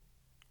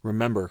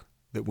Remember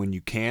that when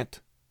you can't,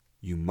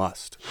 you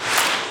must.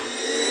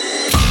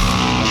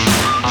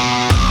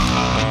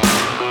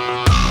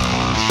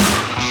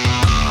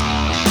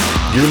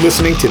 You're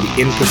listening to the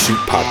In Pursuit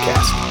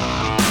podcast.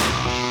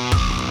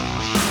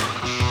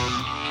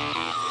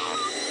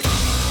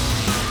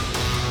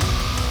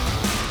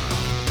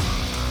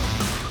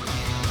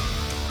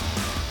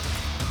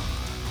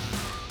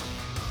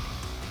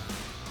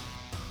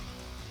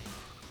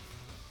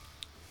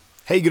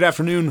 Hey, good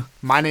afternoon.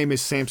 My name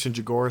is Samson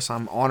Jagoras.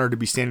 I'm honored to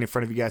be standing in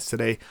front of you guys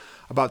today.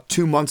 About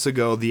 2 months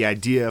ago, the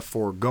idea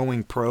for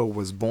Going Pro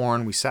was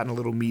born. We sat in a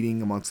little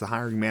meeting amongst the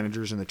hiring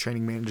managers and the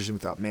training managers and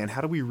we thought, man,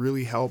 how do we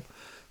really help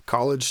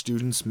college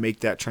students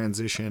make that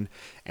transition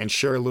and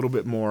share a little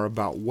bit more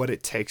about what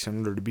it takes in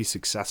order to be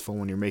successful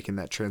when you're making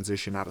that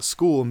transition out of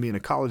school and being a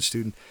college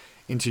student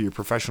into your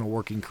professional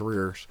working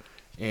careers.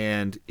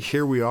 And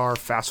here we are,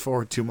 fast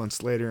forward 2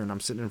 months later, and I'm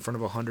sitting in front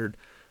of 100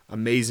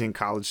 amazing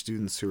college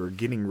students who are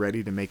getting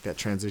ready to make that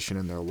transition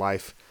in their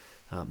life.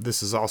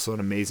 This is also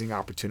an amazing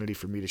opportunity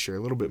for me to share a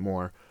little bit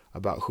more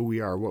about who we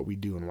are, what we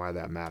do, and why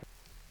that matters.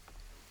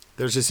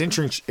 There's this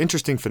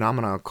interesting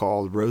phenomenon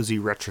called rosy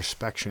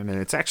retrospection, and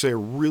it's actually a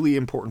really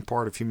important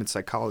part of human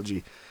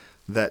psychology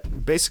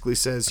that basically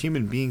says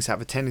human beings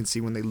have a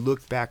tendency when they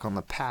look back on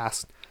the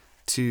past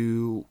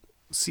to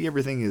see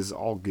everything as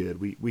all good.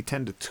 We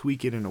tend to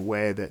tweak it in a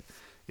way that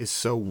is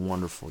so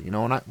wonderful. You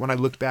know, when I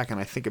look back and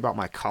I think about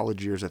my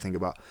college years, I think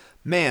about,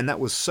 man, that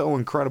was so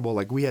incredible.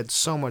 Like, we had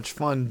so much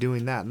fun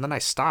doing that. And then I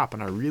stop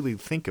and I really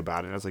think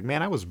about it. I was like,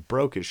 man, I was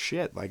broke as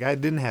shit. Like, I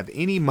didn't have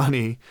any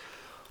money,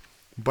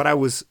 but I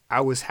was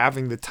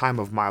having the time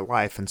of my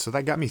life. And so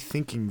that got me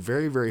thinking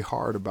very, very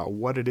hard about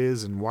what it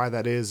is and why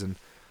that is, and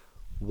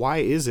why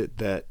is it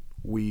that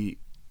we,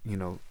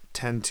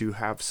 tend to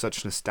have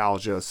such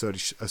nostalgia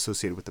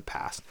associated with the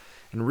past.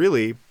 And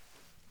really,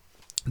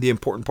 the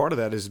important part of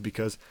that is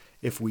because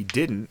if we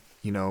didn't,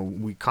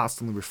 we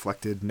constantly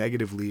reflected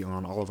negatively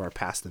on all of our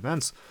past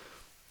events,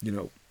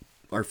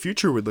 our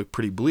future would look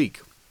pretty bleak.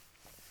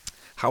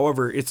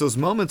 However, it's those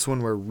moments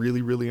when we're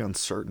really, really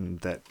uncertain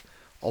that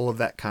all of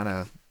that kind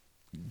of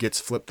gets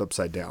flipped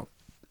upside down.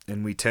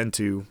 And we tend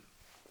to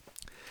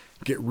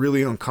get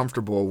really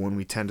uncomfortable when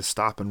we tend to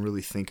stop and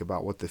really think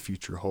about what the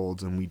future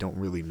holds and we don't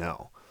really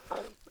know.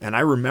 And I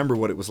remember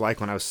what it was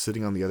like when I was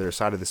sitting on the other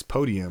side of this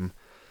podium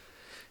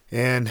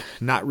and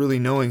not really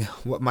knowing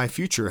what my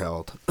future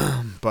held.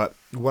 But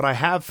what I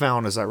have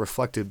found as I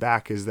reflected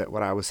back is that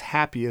what I was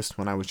happiest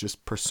when I was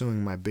just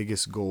pursuing my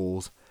biggest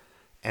goals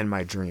and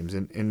my dreams.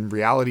 And in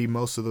reality,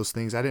 most of those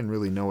things, I didn't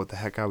really know what the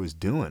heck I was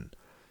doing.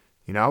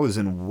 I was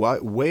in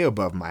way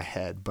above my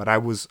head, but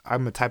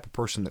I'm a type of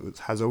person that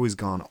has always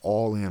gone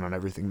all in on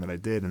everything that I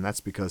did. And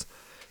that's because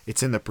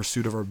it's in the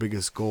pursuit of our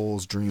biggest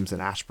goals, dreams,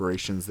 and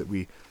aspirations that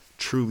we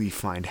truly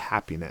find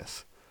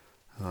happiness.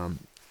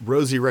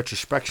 Rosy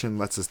retrospection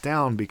lets us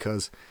down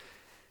because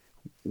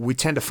we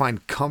tend to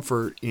find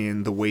comfort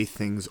in the way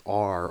things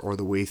are or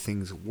the way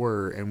things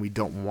were, and we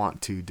don't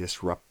want to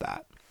disrupt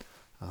that.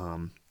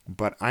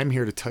 But I'm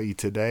here to tell you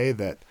today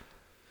that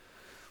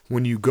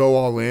when you go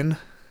all in,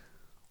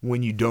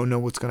 when you don't know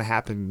what's going to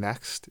happen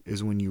next,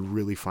 is when you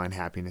really find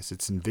happiness.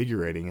 It's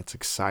invigorating, it's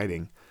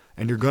exciting,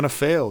 and you're going to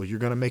fail, you're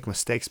going to make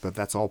mistakes, but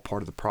that's all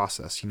part of the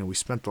process. We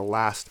spent the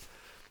last,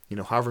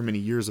 however many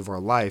years of our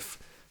life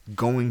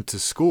going to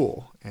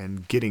school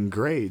and getting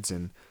grades,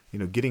 and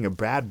getting a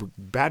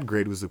bad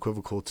grade was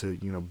equivocal to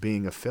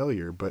being a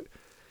failure. But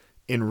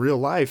in real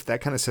life,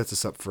 that kind of sets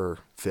us up for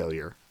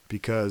failure,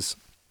 because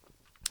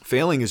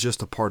failing is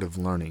just a part of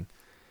learning,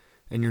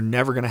 and you're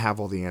never going to have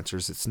all the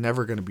answers. It's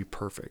never going to be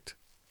perfect.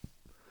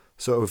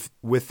 So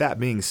with that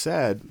being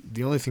said,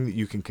 the only thing that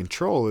you can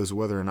control is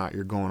whether or not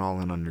you're going all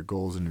in on your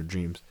goals and your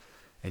dreams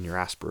and your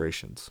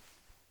aspirations.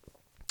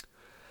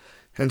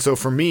 And so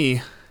for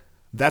me,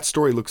 that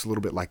story looks a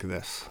little bit like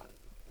this.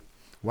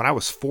 When I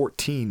was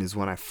 14 is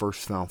when I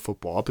first found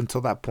football. Up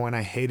until that point,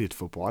 I hated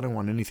football. I didn't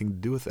want anything to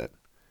do with it.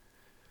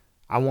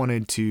 I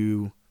wanted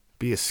to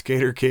be a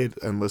skater kid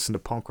and listen to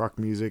punk rock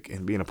music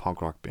and be in a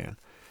punk rock band.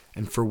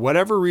 And for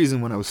whatever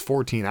reason, when I was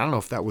 14, I don't know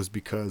if that was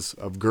because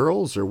of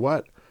girls or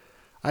what,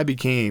 I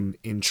became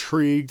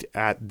intrigued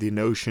at the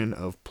notion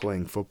of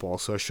playing football.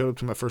 So I showed up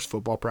to my first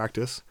football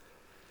practice.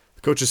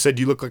 Coaches said,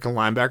 "You look like a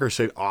linebacker." I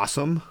said,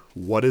 "Awesome.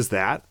 What is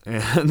that?"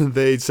 And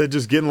they said,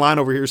 "Just get in line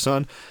over here,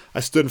 son." I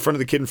stood in front of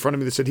the kid in front of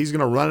me. They said, "He's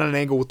going to run at an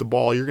angle with the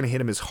ball. You're going to hit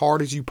him as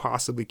hard as you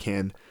possibly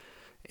can."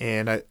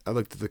 And I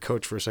looked at the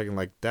coach for a second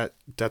like,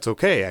 that's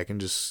okay. I can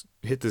just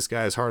hit this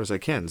guy as hard as I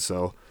can.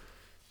 So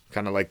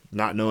kind of like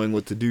not knowing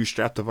what to do,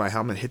 strapped up my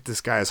helmet, hit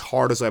this guy as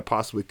hard as I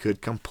possibly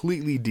could,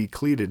 completely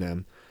depleted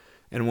him.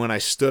 And when I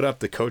stood up,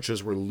 the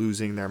coaches were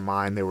losing their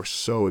mind. They were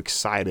so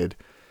excited.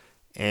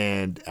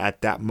 And at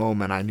that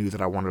moment, I knew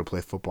that I wanted to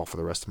play football for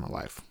the rest of my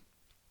life.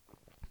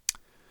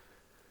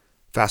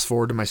 Fast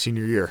forward to my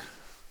senior year.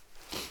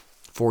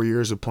 4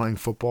 years of playing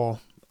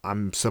football.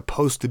 I'm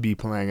supposed to be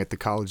playing at the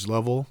college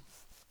level.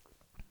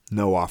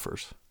 No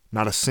offers.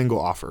 Not a single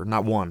offer.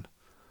 Not one.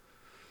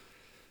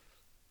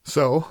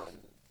 So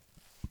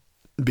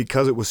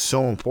because it was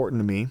so important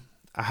to me,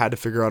 I had to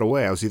figure out a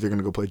way. I was either going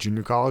to go play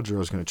junior college or I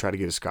was going to try to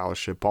get a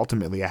scholarship.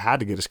 Ultimately, I had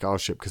to get a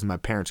scholarship because my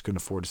parents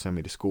couldn't afford to send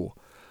me to school.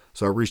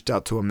 So I reached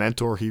out to a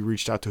mentor. He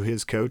reached out to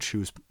his coach who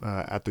was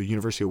at the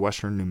University of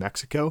Western New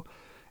Mexico.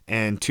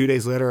 And 2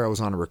 days later, I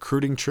was on a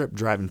recruiting trip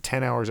driving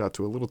 10 hours out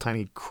to a little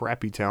tiny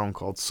crappy town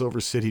called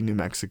Silver City, New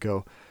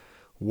Mexico,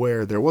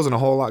 where there wasn't a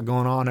whole lot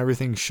going on.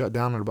 Everything shut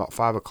down at about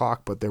 5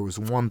 o'clock, but there was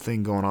one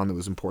thing going on that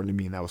was important to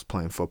me, and that was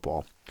playing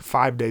football.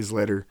 5 days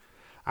later,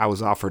 I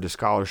was offered a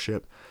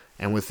scholarship,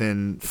 and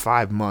within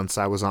 5 months,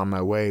 I was on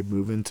my way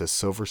moving to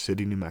Silver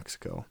City, New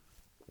Mexico.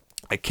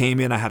 I came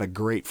in, I had a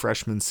great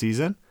freshman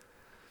season,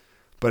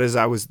 but as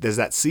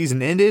that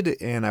season ended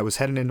and I was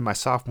heading into my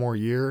sophomore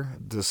year,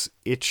 this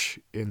itch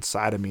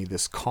inside of me,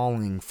 this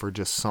calling for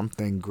just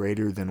something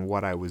greater than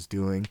what I was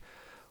doing,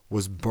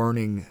 was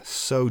burning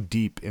so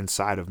deep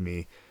inside of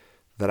me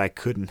that I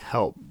couldn't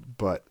help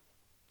but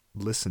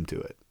listen to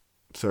it.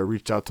 So I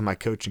reached out to my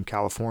coach in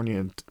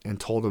California and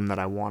told him that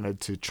I wanted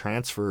to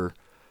transfer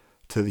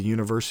to the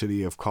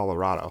University of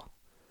Colorado.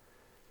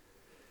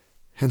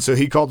 And so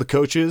he called the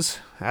coaches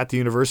at the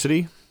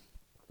university,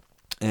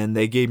 and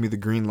they gave me the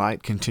green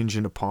light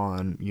contingent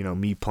upon,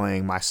 me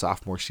playing my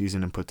sophomore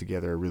season and put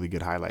together a really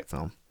good highlight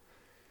film.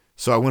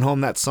 So I went home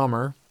that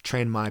summer,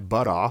 trained my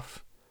butt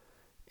off,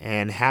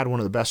 and had one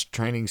of the best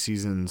training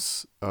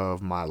seasons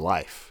of my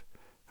life.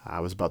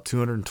 I was about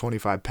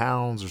 225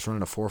 pounds, was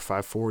running a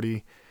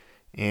 4.540,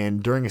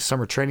 and during a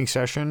summer training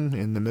session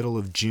in the middle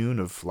of June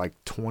of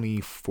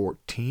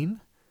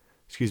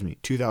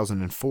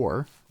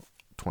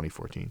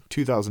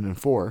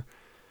 2004,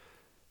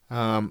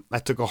 I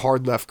took a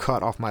hard left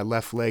cut off my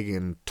left leg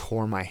and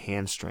tore my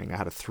hamstring. I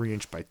had a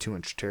 3-inch by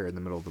 2-inch tear in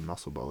the middle of the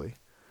muscle belly.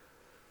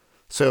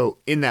 So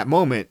in that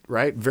moment,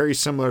 right, very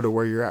similar to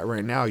where you're at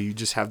right now, you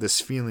just have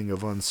this feeling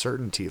of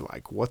uncertainty,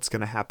 like what's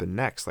going to happen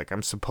next? Like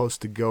I'm supposed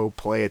to go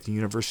play at the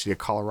University of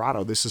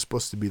Colorado. This is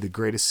supposed to be the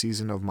greatest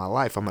season of my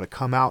life. I'm going to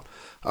come out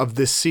of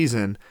this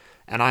season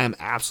and I am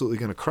absolutely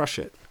going to crush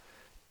it.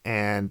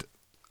 And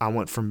I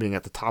went from being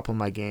at the top of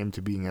my game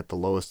to being at the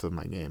lowest of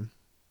my game.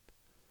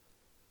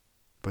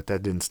 But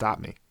that didn't stop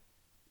me.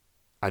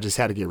 I just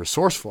had to get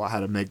resourceful. I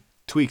had to make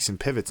tweaks and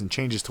pivots and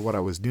changes to what I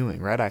was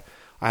doing, right? I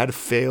had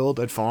failed.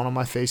 I'd fallen on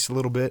my face a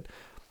little bit.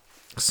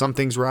 Some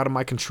things were out of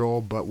my control,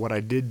 but what I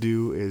did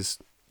do is,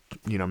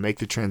 make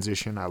the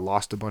transition. I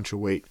lost a bunch of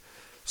weight,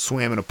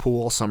 swam in a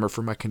pool all summer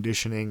for my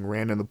conditioning,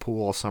 ran in the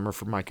pool all summer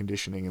for my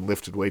conditioning, and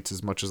lifted weights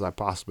as much as I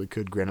possibly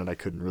could. Granted, I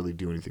couldn't really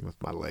do anything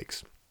with my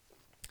legs.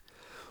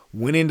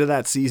 Went into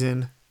that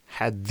season,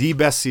 had the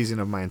best season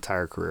of my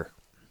entire career.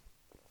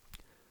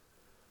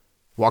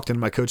 Walked into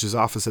my coach's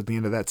office at the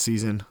end of that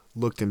season,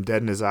 looked him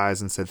dead in his eyes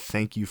and said,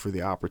 "Thank you for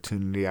the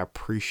opportunity. I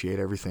appreciate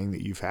everything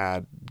that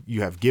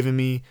you have given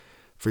me,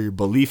 for your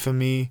belief in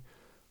me,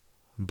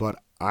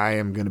 but I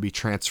am going to be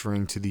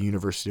transferring to the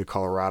University of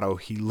Colorado."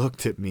 He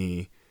looked at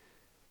me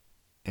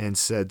and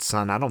said,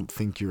 "Son, I don't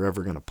think you're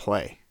ever going to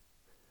play."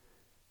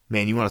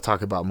 Man, you want to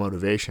talk about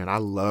motivation. I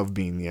love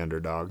being the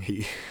underdog.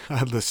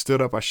 I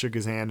stood up, I shook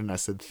his hand, and I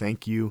said,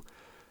 "Thank you.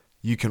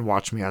 You can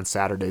watch me on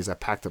Saturdays." I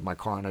packed up my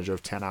car and I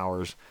drove 10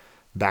 hours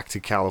back to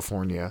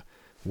California,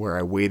 where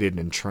I waited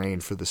and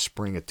trained for the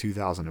spring of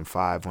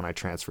 2005 when I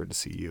transferred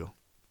to CU.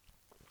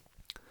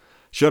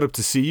 Showed up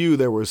to CU,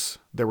 there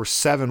were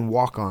 7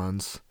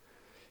 walk-ons,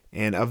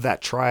 and of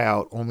that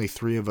tryout, only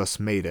 3 of us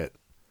made it.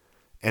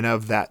 And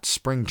of that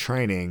spring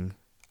training,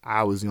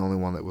 I was the only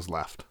one that was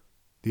left.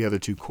 The other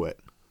 2 quit.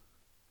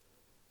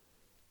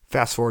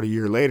 Fast forward a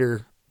year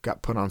later,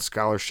 got put on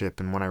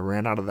scholarship, and when I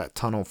ran out of that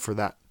tunnel for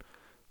that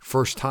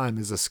first time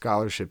as a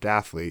scholarship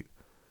athlete,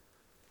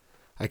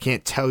 I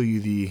can't tell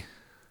you the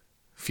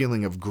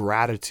feeling of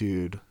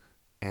gratitude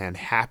and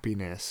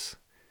happiness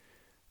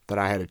that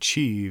I had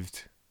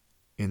achieved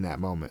in that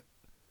moment.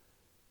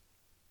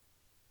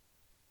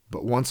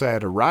 But once I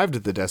had arrived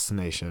at the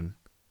destination,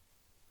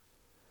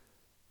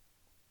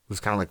 it was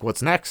kind of like,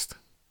 what's next?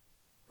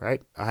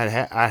 Right?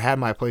 I had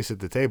my place at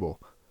the table.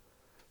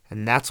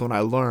 And that's when I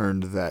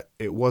learned that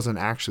it wasn't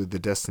actually the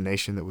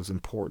destination that was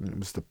important. It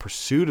was the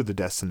pursuit of the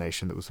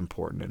destination that was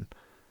important.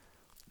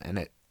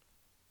 And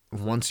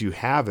once you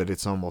have it,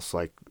 it's almost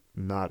like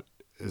not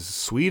as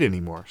sweet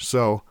anymore.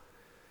 So,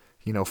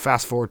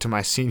 fast forward to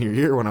my senior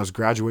year when I was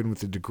graduating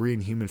with a degree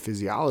in human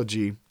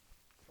physiology,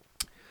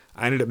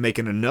 I ended up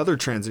making another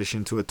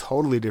transition to a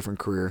totally different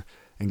career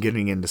and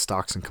getting into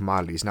stocks and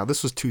commodities. Now,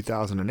 this was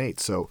 2008,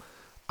 so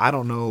I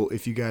don't know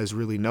if you guys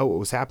really know what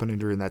was happening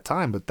during that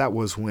time, but that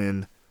was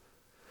when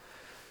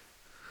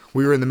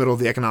we were in the middle of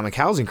the economic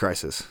housing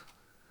crisis.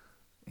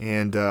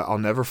 And I'll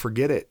never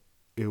forget it.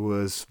 It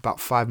was about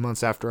 5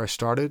 months after I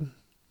started.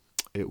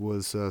 It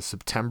was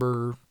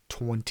September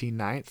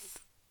 29th,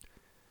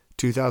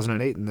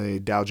 2008, and the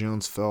Dow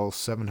Jones fell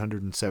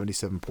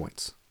 777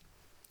 points.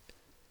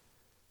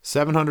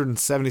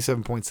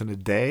 777 points in a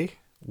day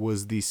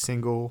was the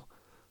single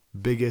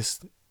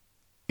biggest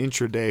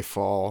intraday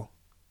fall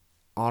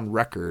on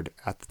record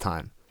at the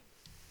time.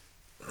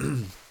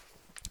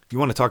 You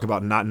want to talk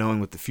about not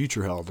knowing what the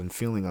future held and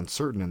feeling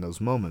uncertain in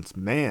those moments.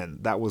 Man,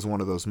 that was one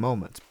of those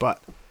moments.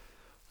 But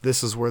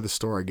this is where the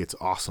story gets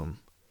awesome.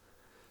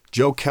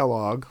 Joe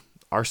Kellogg,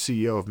 our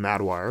CEO of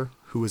Madwire,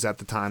 who was at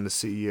the time the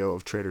CEO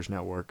of Traders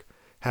Network,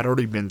 had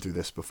already been through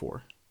this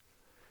before.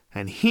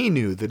 And he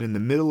knew that in the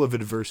middle of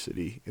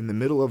adversity, in the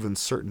middle of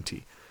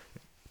uncertainty,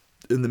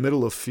 in the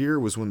middle of fear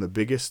was when the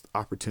biggest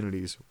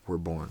opportunities were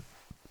born.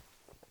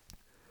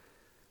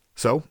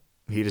 So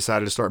he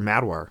decided to start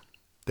Madwire.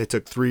 They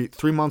took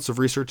three months of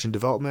research and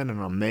development,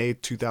 and on May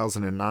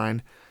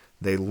 2009,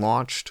 they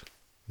launched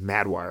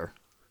Madwire.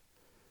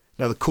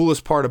 Now, the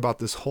coolest part about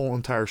this whole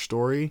entire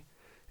story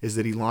is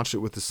that he launched it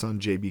with his son,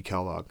 J.B.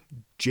 Kellogg.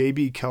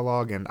 J.B.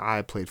 Kellogg and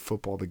I played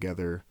football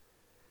together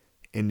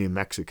in New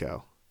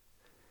Mexico.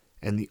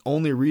 And the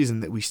only reason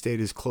that we stayed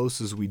as close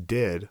as we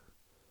did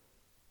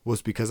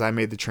was because I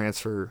made the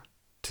transfer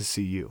to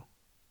CU.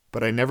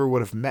 But I never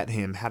would have met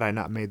him had I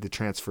not made the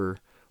transfer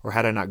or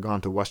had I not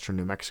gone to Western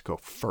New Mexico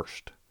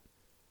first.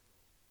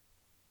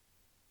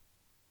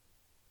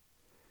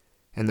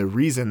 And the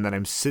reason that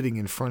I'm sitting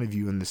in front of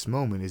you in this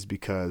moment is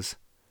because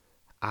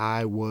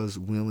I was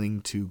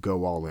willing to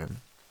go all in.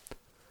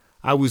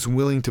 I was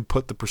willing to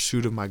put the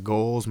pursuit of my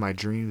goals, my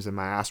dreams, and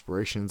my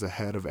aspirations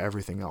ahead of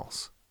everything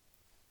else.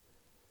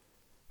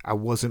 I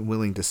wasn't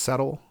willing to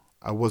settle.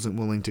 I wasn't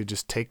willing to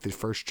just take the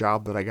first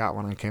job that I got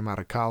when I came out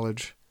of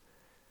college.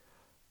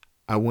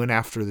 I went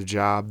after the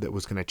job that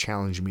was going to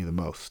challenge me the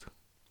most.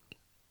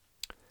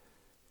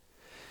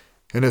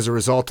 And as a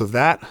result of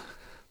that,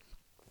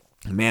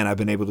 man, I've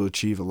been able to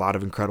achieve a lot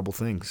of incredible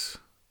things.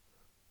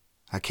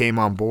 I came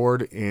on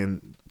board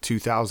in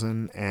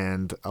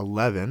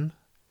 2011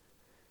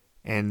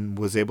 and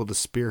was able to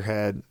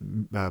spearhead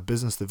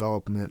business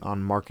development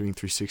on Marketing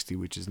 360,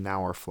 which is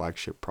now our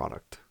flagship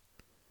product.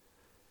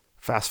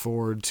 Fast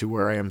forward to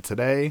where I am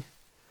today.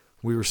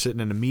 We were sitting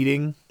in a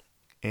meeting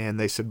and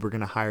they said we're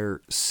going to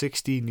hire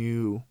 60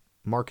 new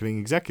marketing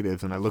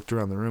executives. And I looked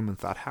around the room and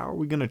thought, how are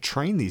we going to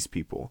train these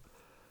people?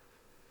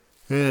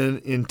 And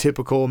in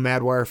typical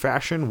Madwire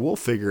fashion, we'll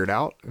figure it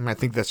out. And I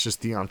think that's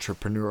just the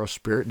entrepreneurial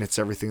spirit, and it's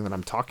everything that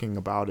I'm talking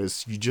about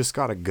is you just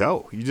got to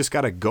go. You just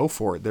got to go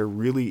for it. There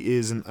really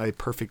isn't a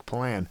perfect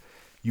plan.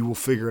 You will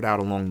figure it out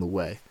along the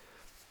way.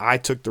 I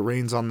took the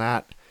reins on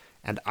that,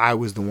 and I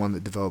was the one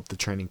that developed the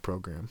training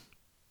program.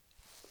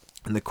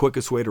 And the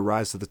quickest way to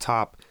rise to the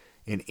top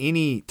in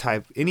any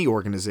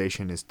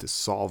organization is to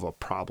solve a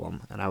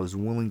problem. And I was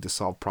willing to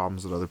solve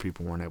problems that other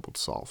people weren't able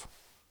to solve.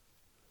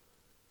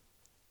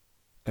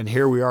 And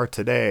here we are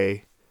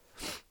today,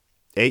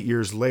 8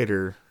 years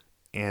later,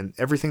 and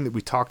everything that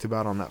we talked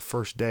about on that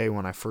first day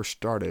when I first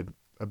started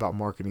about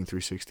Marketing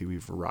 360,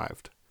 we've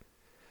arrived.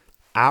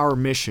 Our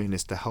mission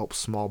is to help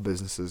small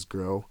businesses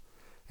grow,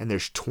 and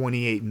there's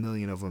 28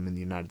 million of them in the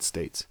United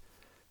States.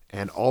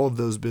 And all of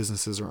those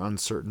businesses are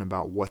uncertain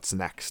about what's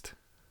next.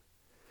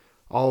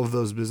 All of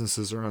those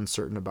businesses are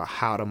uncertain about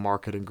how to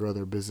market and grow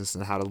their business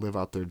and how to live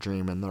out their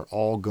dream, and they're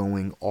all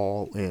going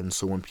all in.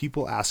 So when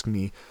people ask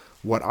me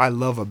what I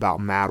love about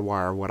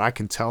Madwire, what I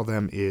can tell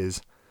them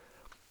is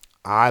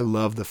I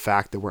love the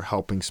fact that we're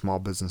helping small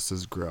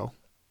businesses grow.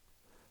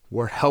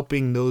 We're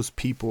helping those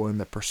people in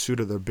the pursuit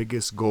of their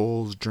biggest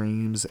goals,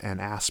 dreams,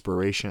 and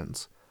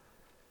aspirations.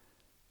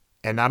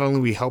 And not only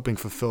are we helping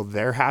fulfill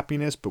their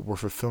happiness, but we're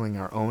fulfilling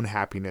our own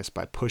happiness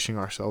by pushing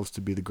ourselves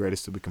to be the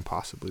greatest that we can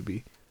possibly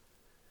be.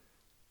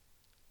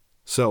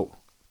 So,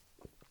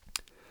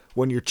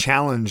 when you're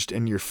challenged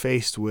and you're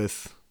faced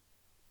with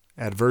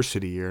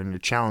adversity, and you're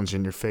challenged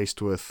and you're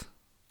faced with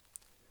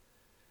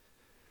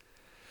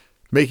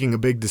making a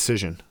big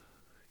decision,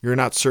 you're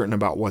not certain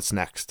about what's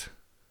next,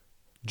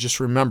 just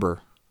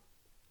remember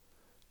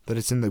that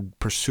it's in the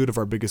pursuit of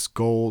our biggest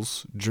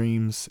goals,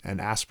 dreams, and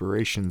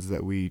aspirations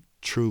that we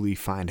truly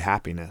find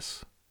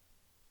happiness.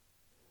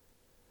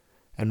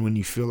 And when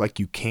you feel like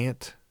you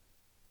can't,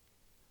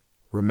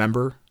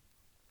 remember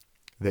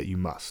that you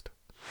must.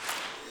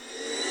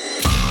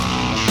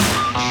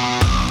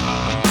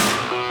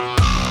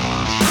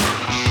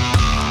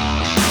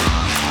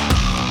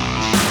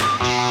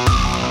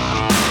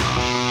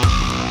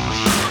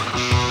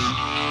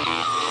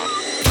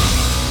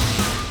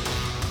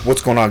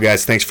 What's going on,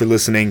 guys? Thanks for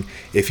listening.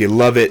 If you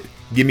love it,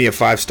 give me a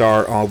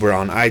 5-star over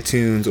on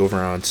iTunes, over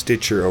on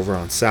Stitcher, over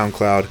on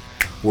SoundCloud,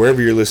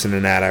 wherever you're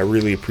listening at. I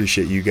really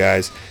appreciate you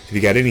guys. If you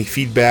got any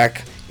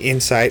feedback,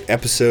 insight,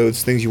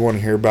 episodes, things you want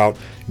to hear about,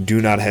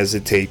 do not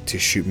hesitate to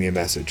shoot me a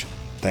message.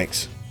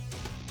 Thanks.